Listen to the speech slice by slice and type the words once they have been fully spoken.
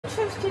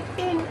Interested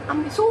in, I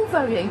mean, it's all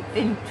very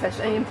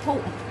interesting and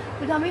important,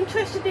 but I'm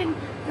interested in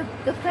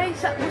the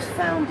place that was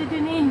founded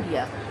in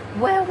India.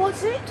 Where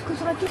was it?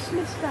 Because I just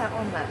missed out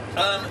on that.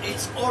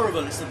 It's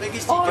Oroville. It's the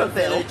biggest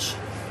eco-village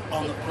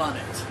on the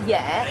planet.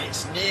 Yeah.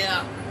 It's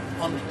near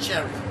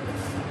Pondicherry.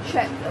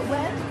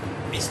 Where?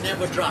 It's near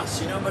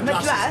Madras. You know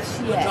Madras?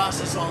 Yeah.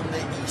 Madras is on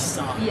the east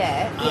side.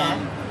 Yeah, yeah.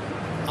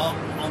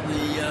 On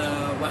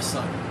the west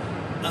side.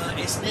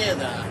 It's near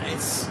there.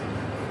 It's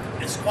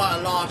quite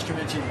a large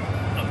community,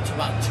 up to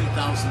about 2,000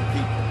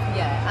 people.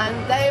 Yeah, and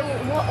they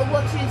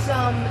what is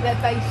their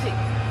basic?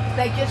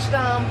 They just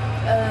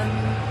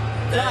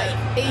like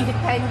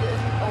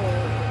independent or?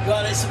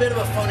 Well, it's a bit of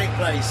a funny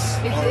place.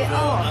 Is it?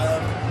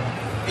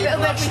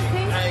 People actually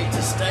pay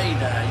to stay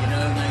there, you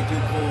know, and they do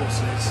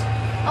courses.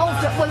 Oh,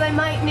 well, they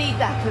might need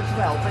that as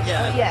well. But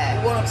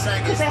yeah. What I'm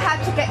saying is, because they had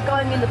to get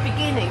going in the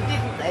beginning,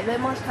 didn't they? They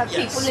must have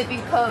people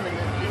living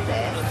permanently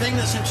there. The thing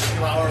that's interesting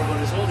about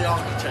Oroville is all the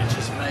architecture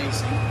is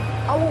amazing.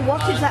 Oh, well,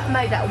 what is that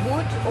made out of?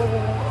 Wood or?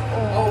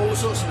 Oh, all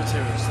sorts of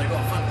materials. They've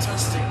got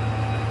fantastic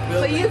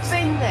buildings. So you've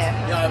been there?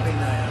 Yeah, I've been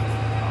there.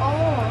 Yeah.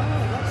 Oh,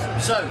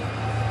 that's so.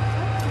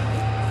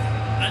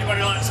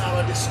 Anybody like to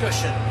have a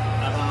discussion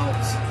about?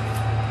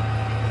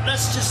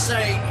 Let's just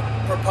say a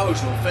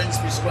proposal,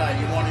 Finsbury Square.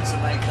 You wanted to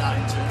make that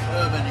into an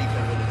urban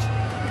eco-village,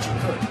 which you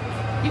could.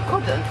 You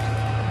couldn't.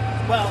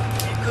 Well,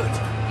 you could.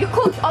 You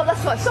could. Oh, that's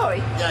right. Sorry.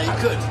 Yeah, you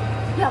could.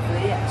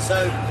 Lovely. Yeah.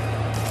 So.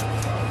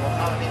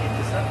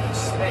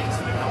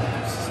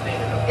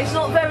 It's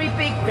not very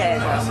big there.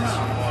 Let's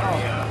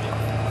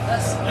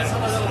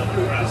have a little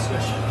group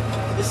discussion.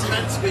 This is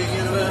meant to be a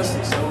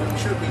university, so we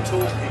should be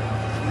talking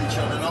with each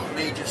other, not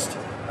me just.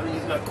 I mean,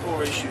 you've got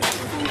core issues of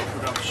food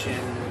production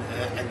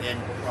and then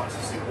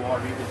processing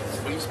water, even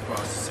waste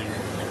processing.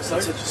 So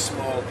it's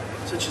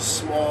such a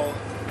small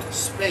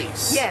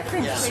space. Yeah,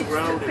 it's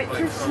surrounded a bit by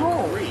too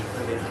small. concrete.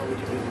 I mean, how would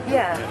you do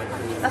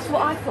that's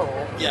what I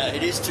thought. Yeah,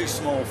 it is too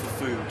small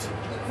for food.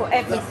 For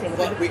everything.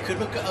 But we could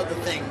look at other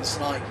things,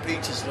 like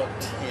Peter's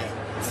looked here,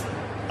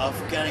 of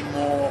getting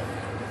more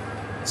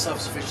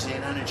self-sufficiency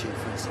in energy,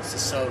 for instance, the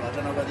solar. I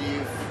don't know whether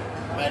you've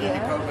made any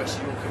progress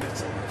in your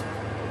committee.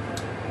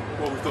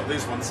 Well, we've got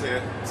these ones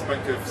here. It's a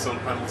bank of solar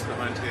panels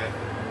behind here.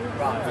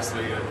 Right.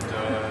 Obviously, and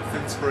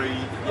Finsbury,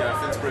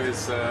 Finsbury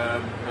is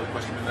another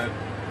question in there.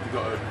 You've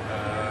got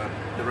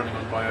they're running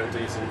on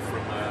biodiesel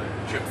from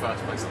chip fat,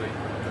 basically.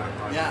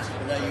 Yeah,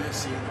 there you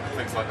see.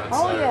 Things like that.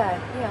 Oh, so,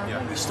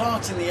 yeah. We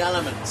start in the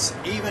elements.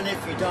 Even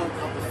if you don't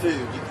have the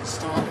food, you can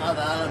start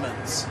other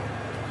elements.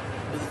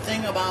 But the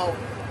thing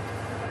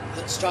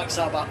that strikes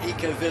out about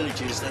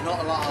eco-villages, they're not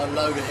a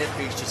load of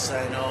hippies just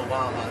saying, oh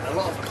wow, man. A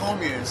lot of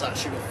communes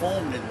actually were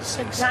formed in the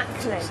 60s.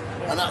 Exactly.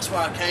 And that's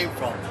where I came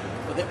from.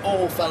 But they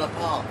all fell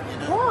apart, you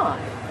know. Why?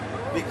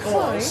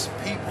 Because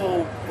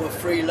people were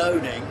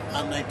freeloading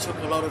and they took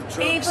a lot of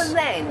drugs. Even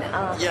then?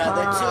 Yeah,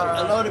 they took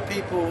a load of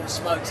people,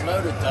 smoked a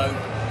load of dope,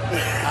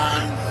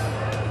 and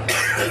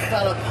they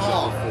fell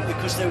apart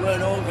because they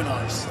weren't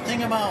organised. The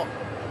thing about,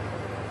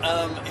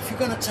 if you're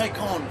going to take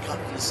on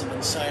capitalism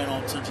and say an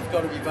alternative, you've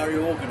got to be very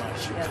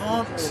organised. You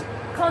can't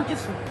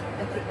just...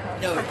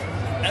 No,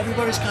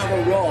 everybody's kind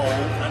of a role,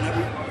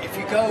 and if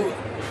you go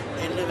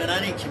and live in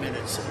any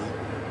community,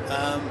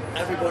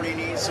 everybody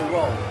needs a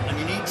role, and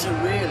you need to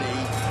really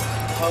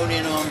hone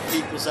in on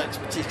people's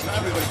expertise. Not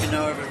everybody can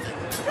know everything.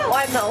 No,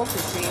 I know,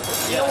 obviously.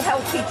 We all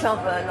help each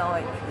other,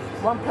 like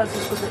one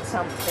person's good at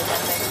something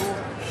and they all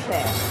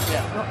share. Yeah.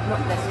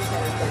 Not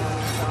necessarily the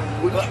one side.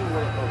 Wouldn't you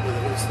want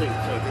with this thing,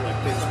 something like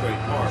Finsbury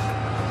Park,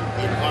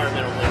 the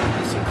environmental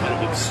land is some kind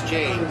of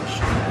exchange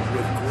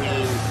with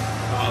green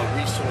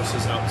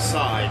resources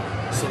outside,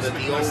 so that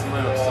the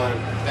overall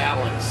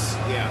balance,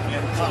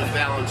 so the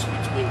balance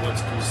between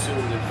what's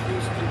consumed and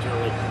produced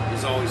internally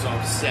is always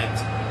offset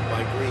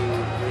by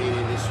green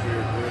industry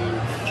or green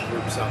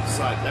groups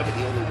outside. That would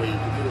be the only way you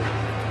could do it.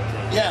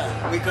 Yeah,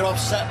 we could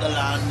offset the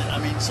land. I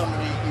mean,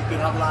 you could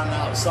have land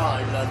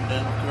outside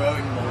London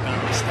growing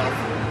organic stuff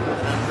and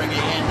then bring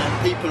it in, and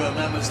people who are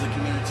members of the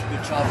community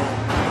could travel,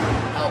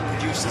 help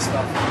produce the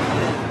stuff.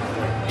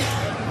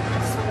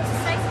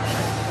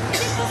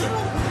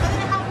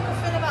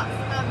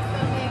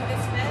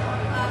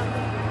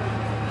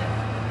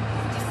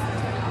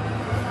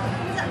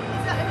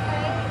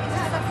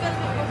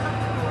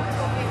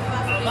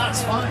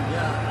 That's fine,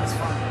 that's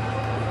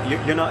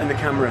fine. You're not in the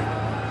camera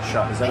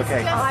shot, is that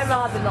okay? I'd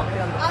rather not be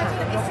on the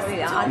camera. Not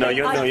really. No,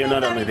 you're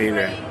not on it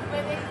either.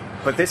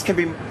 But this can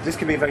be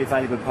a very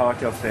valuable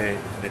part of the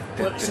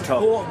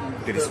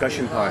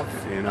discussion part,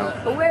 you know.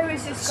 But where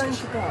is this going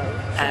to go?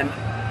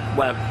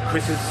 Well,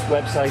 Chris's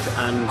website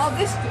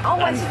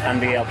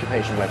and the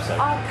occupation website.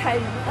 Okay.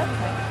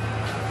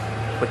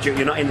 But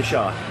you're not in the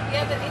shot.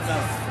 Yeah, but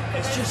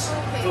it's just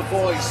for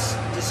voice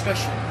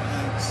discussion.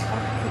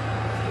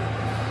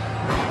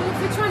 If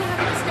we're trying to have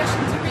a discussion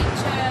to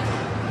reach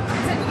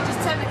then you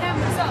just turn the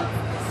cameras off.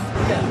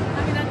 Yeah. I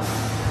mean,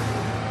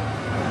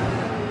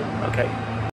 okay.